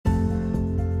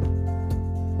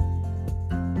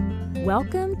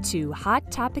Welcome to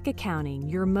Hot Topic Accounting,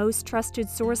 your most trusted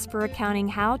source for accounting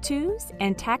how-tos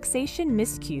and taxation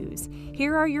miscues.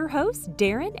 Here are your hosts,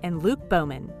 Darren and Luke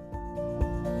Bowman.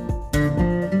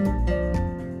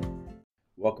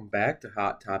 Welcome back to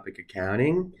Hot Topic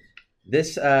Accounting.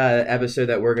 This episode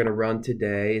that we're going to run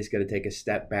today is going to take a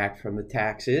step back from the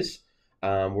taxes.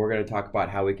 We're going to talk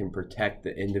about how we can protect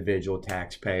the individual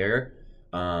taxpayer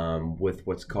with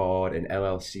what's called an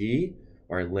LLC,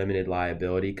 or a limited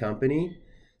liability company.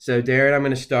 So Darren, I'm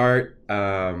going to start.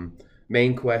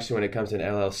 Main question when it comes to an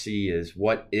LLC is,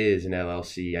 what is an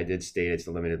LLC? I did state it's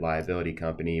a limited liability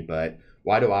company, but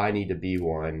why do I need to be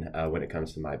one when it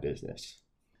comes to my business?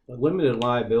 A limited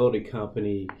liability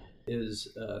company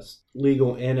is a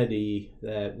legal entity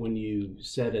that when you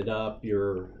set it up,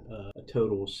 you're a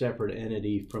total separate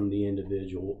entity from the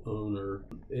individual owner.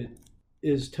 It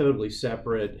is totally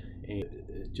separate and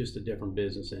just a different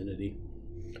business entity.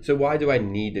 So why do I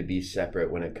need to be separate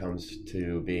when it comes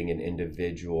to being an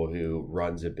individual who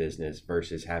runs a business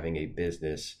versus having a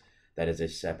business that is a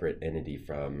separate entity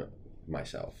from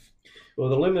myself? Well,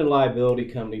 the limited liability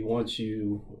company, once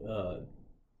you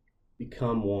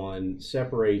become one,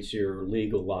 separates your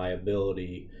legal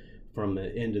liability from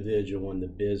the individual and the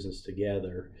business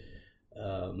together.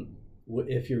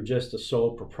 If you're just a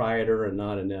sole proprietor and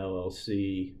not an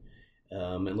LLC,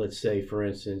 and let's say, for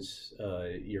instance,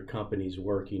 your company's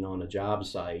working on a job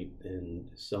site and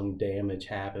some damage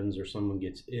happens or someone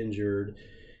gets injured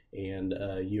and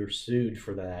you're sued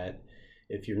for that.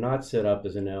 If you're not set up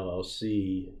as an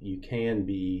LLC, you can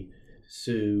be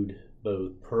sued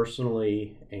both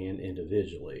personally and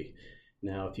individually.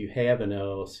 Now, if you have an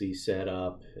LLC set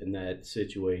up and that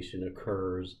situation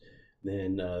occurs,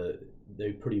 then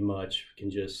they pretty much can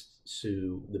just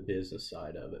sue the business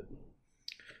side of it.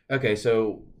 Okay,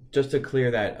 so just to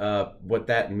clear that up, what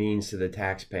that means to the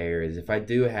taxpayer is if I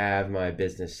do have my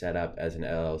business set up as an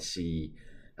LLC,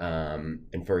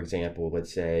 and for example,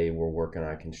 let's say we're working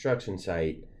on a construction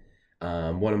site,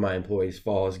 one of my employees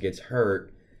falls, gets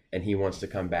hurt, and he wants to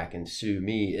come back and sue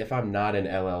me. If I'm not an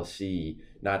LLC,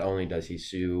 not only does he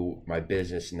sue my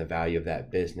business and the value of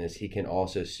that business, he can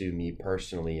also sue me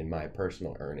personally in my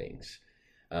personal earnings.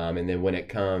 And then when it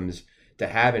comes to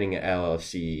having an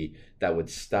LLC, that would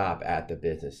stop at the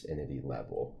business entity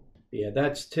level. Yeah,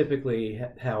 that's typically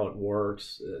how it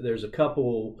works. There's a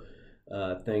couple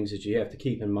things that you have to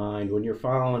keep in mind. When you're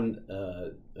filing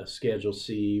a Schedule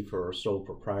C for a sole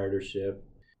proprietorship,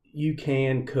 you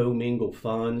can commingle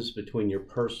funds between your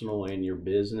personal and your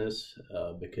business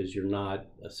because you're not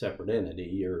a separate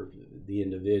entity. The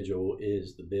individual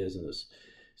is the business.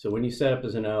 So when you set up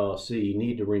as an LLC, you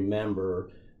need to remember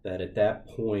that at that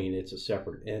point it's a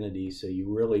separate entity, so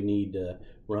you really need to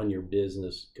run your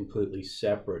business completely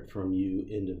separate from you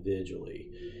individually.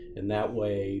 And that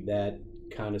way, that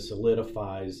kind of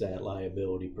solidifies that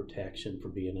liability protection for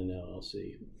being an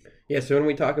LLC. Yeah, so when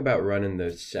we talk about running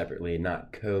those separately,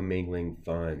 not commingling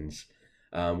funds,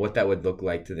 what that would look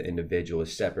like to the individual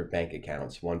is separate bank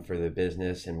accounts, one for the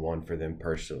business and one for them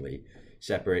personally.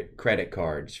 Separate credit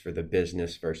cards for the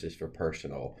business versus for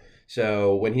personal.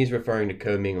 So when he's referring to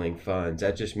commingling funds,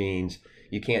 that just means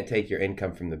you can't take your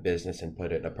income from the business and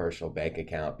put it in a personal bank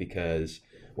account, because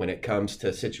when it comes to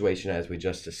a situation as we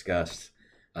just discussed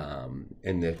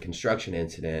in the construction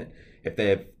incident, if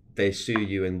they sue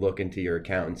you and look into your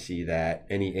account and see that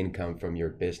any income from your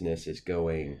business is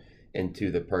going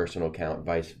into the personal account,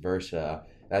 vice versa,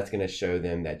 that's going to show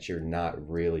them that you're not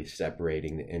really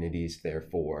separating the entities.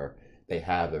 Therefore, they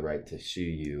have the right to sue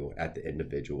you at the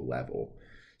individual level.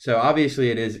 So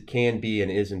obviously it can be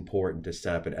and is important to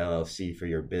set up an LLC for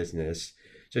your business.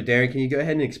 So Darren, can you go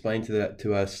ahead and explain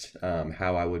to us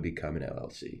how I would become an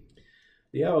LLC?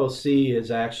 The LLC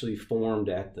is actually formed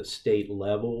at the state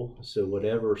level. So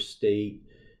whatever state,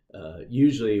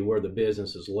 usually where the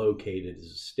business is located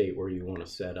is a state where you want to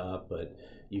set up, but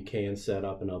you can set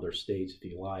up in other states if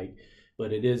you like.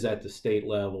 But it is at the state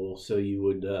level, so you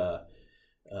would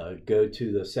go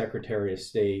to the Secretary of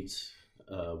State's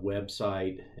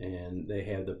website, and they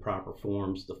have the proper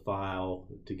forms to file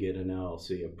to get an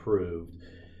LLC approved.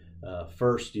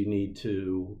 First, you need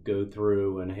to go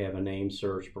through and have a name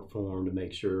search performed to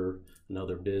make sure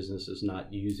another business is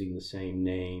not using the same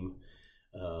name.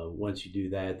 Once you do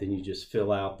that, then you just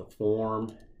fill out the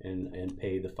form and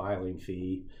pay the filing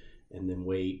fee, and then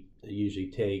wait. It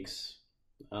usually takes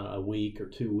a week or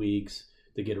 2 weeks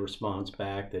to get a response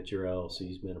back that your LLC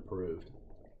has been approved.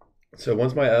 So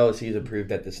once my LLC is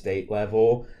approved at the state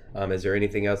level, is there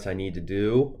anything else I need to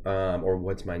do, or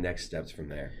what's my next steps from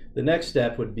there? The next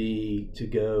step would be to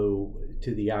go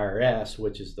to the IRS,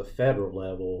 which is the federal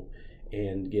level,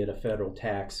 and get a federal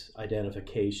tax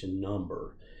identification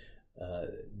number.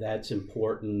 That's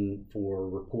important for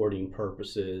reporting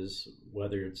purposes,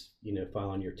 whether it's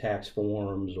filing your tax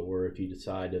forms or if you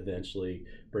decide to eventually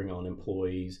bring on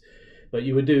employees. But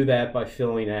you would do that by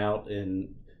filling out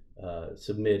and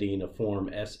submitting a form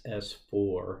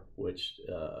SS4, which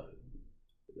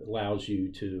allows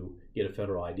you to get a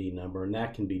federal ID number, and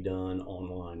that can be done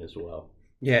online as well.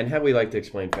 Yeah, and how we like to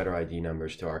explain federal ID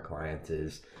numbers to our clients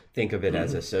is think of it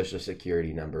as a social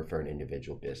security number for an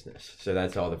individual business. So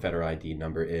that's all the federal ID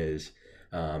number is.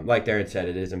 Like Darren said,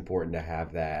 it is important to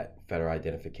have that federal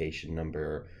identification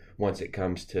number once it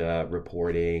comes to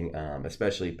reporting,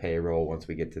 especially payroll once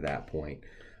we get to that point.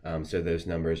 So those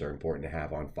numbers are important to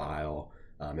have on file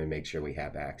and make sure we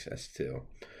have access to.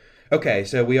 Okay,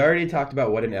 so we already talked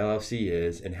about what an LLC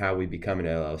is and how we become an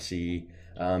LLC.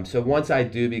 So once I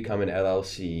do become an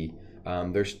LLC,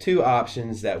 there's two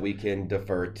options that we can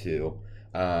defer to.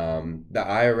 The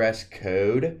IRS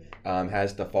code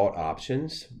has default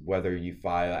options, whether you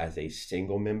file as a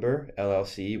single member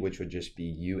LLC, which would just be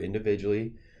you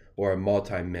individually, or a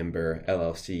multi-member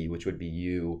LLC, which would be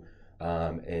you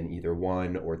and either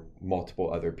one or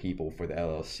multiple other people for the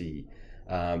LLC.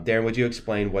 Darren, would you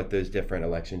explain what those different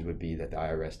elections would be that the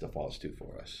IRS defaults to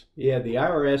for us? Yeah, the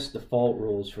IRS default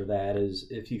rules for that is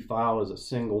if you file as a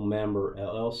single member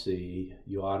LLC,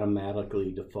 you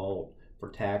automatically default for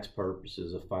tax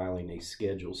purposes of filing a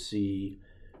Schedule C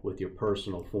with your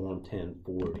personal Form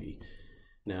 1040.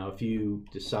 Now, if you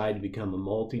decide to become a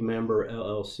multi-member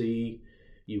LLC,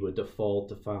 you would default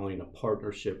to filing a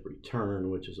partnership return,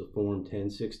 which is a Form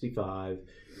 1065,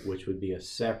 which would be a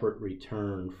separate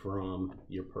return from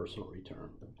your personal return.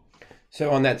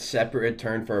 So on that separate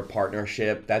return for a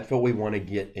partnership, that's what we want to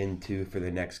get into for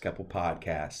the next couple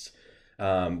podcasts.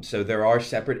 So there are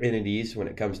separate entities when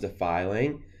it comes to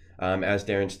filing. As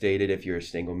Darren stated, if you're a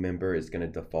single member, it's going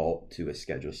to default to a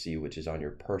Schedule C, which is on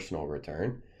your personal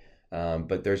return.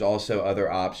 But there's also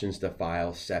other options to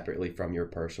file separately from your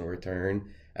personal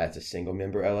return as a single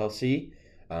member LLC.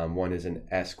 One is an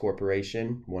S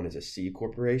corporation, one is a C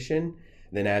corporation.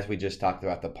 Then as we just talked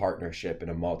about the partnership in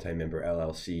a multi-member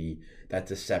LLC,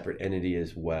 that's a separate entity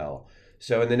as well.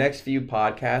 So in the next few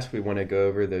podcasts, we want to go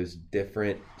over those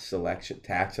different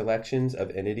tax elections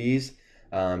of entities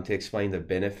to explain the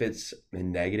benefits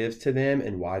and negatives to them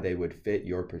and why they would fit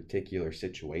your particular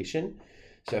situation.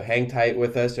 So hang tight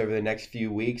with us over the next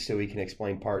few weeks so we can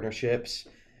explain partnerships,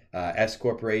 S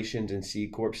corporations and C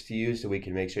corps to you so we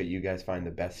can make sure you guys find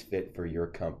the best fit for your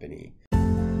company.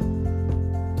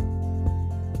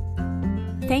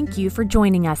 Thank you for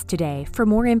joining us today. For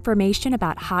more information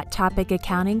about Hot Topic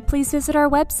Accounting, please visit our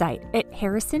website at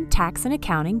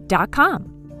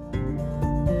harrisontaxandaccounting.com.